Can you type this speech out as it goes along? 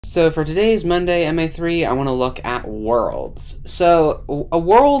So for today's Monday MA3, I want to look at worlds. So a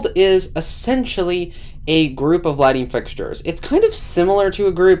world is essentially a group of lighting fixtures. It's kind of similar to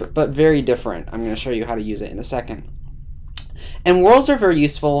a group, but very different. I'm going to show you how to use it in a second. And worlds are very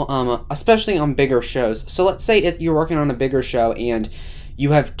useful, especially on bigger shows. So let's say you're working on a bigger show and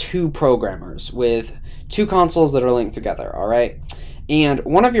you have two programmers with two consoles that are linked together, all right? And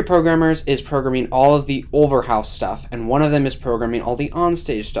one of your programmers is programming all of the overhouse stuff, and one of them is programming all the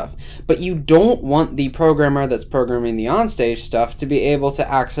onstage stuff. But you don't want the programmer that's programming the onstage stuff to be able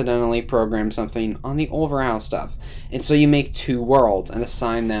to accidentally program something on the overhouse stuff. And so you make two worlds and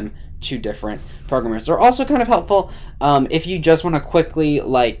assign them to different programmers. They're also kind of helpful if you just want to quickly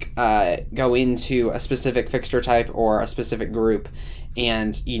go into a specific fixture type or a specific group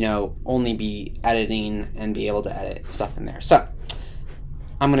and only be editing and be able to edit stuff in there. So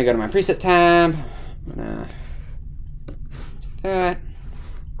I'm going to go to my preset tab. I'm going to take that.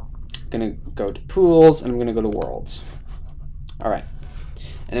 I'm going to go to pools, and I'm going to go to worlds. All right.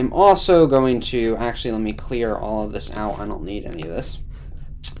 And I'm also going to, actually, let me clear all of this out. I don't need any of this.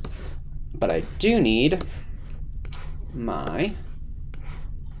 But I do need my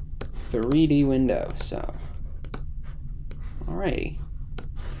 3D window. So, alrighty.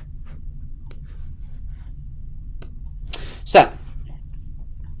 So,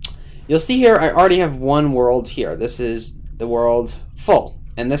 you'll see here I already have one world here. This is the world full,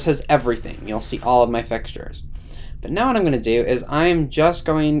 and this has everything. You'll see all of my fixtures. But now what I'm going to do is I'm just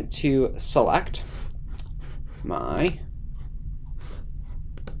going to select my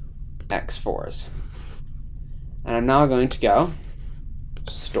X4s. And I'm now going to go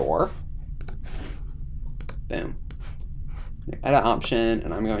store, boom, edit option,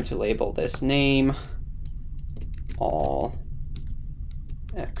 and I'm going to label this name all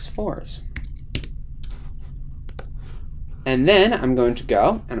X4s. And then I'm going to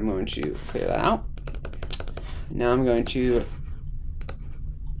go and I'm going to clear that out. Now I'm going to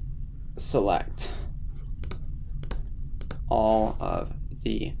select all of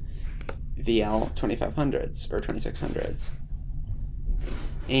the VL 2500s or 2600s.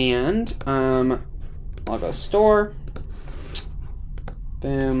 And I'll go store,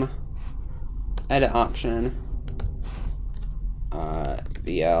 boom, edit option,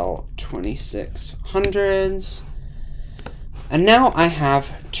 VL 2600s. And now I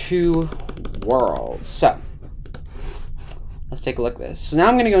have two worlds. So let's take a look at this. So now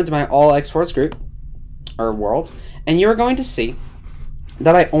I'm going to go into my all X4s group or world, and you're going to see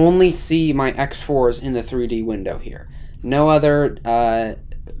that I only see my X4s in the 3D window here. No other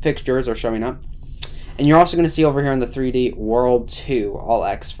fixtures are showing up. And you're also going to see over here in the 3D World 2, all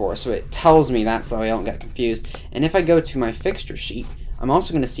X4. So it tells me that so I don't get confused. And if I go to my fixture sheet, I'm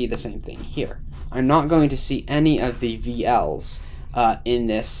also going to see the same thing here. I'm not going to see any of the VLs in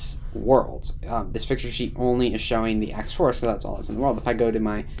this world. This fixture sheet only is showing the X4, so that's all that's in the world. If I go to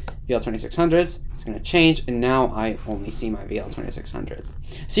my VL2600s, it's going to change, and now I only see my VL2600s.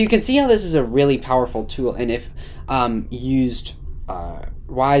 So you can see how this is a really powerful tool, and if used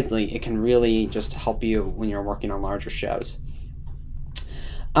wisely, it can really just help you when you're working on larger shows.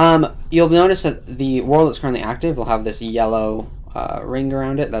 You'll notice that the world that's currently active will have this yellow ring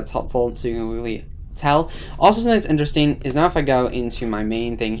around it. That's helpful so you can really tell. Also, something that's interesting is now if I go into my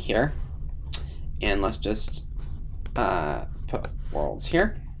main thing here, and let's just put worlds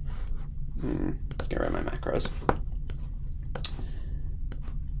here. Let's get rid of my macros.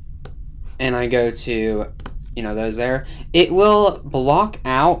 And I go to, those there. It will block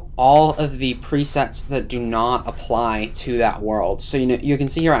out all of the presets that do not apply to that world. So, you can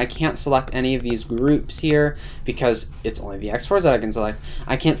see here I can't select any of these groups here because it's only the X4s that I can select.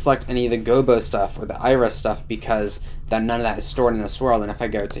 I can't select any of the Gobo stuff or the Iris stuff because none of that is stored in this world. And if I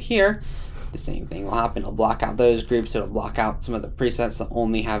go to here, the same thing will happen. It'll block out those groups. It'll block out some of the presets that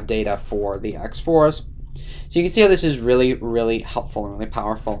only have data for the X4s. So you can see how this is really, really helpful and really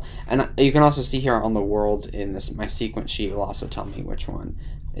powerful. And you can also see here on the world in my sequence sheet, will also tell me which one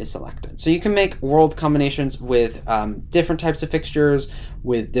is selected. So you can make world combinations with different types of fixtures,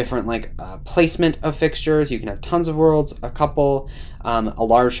 with different placement of fixtures. You can have tons of worlds, a couple. A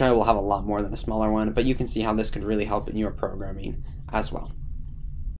large show will have a lot more than a smaller one, but you can see how this could really help in your programming as well.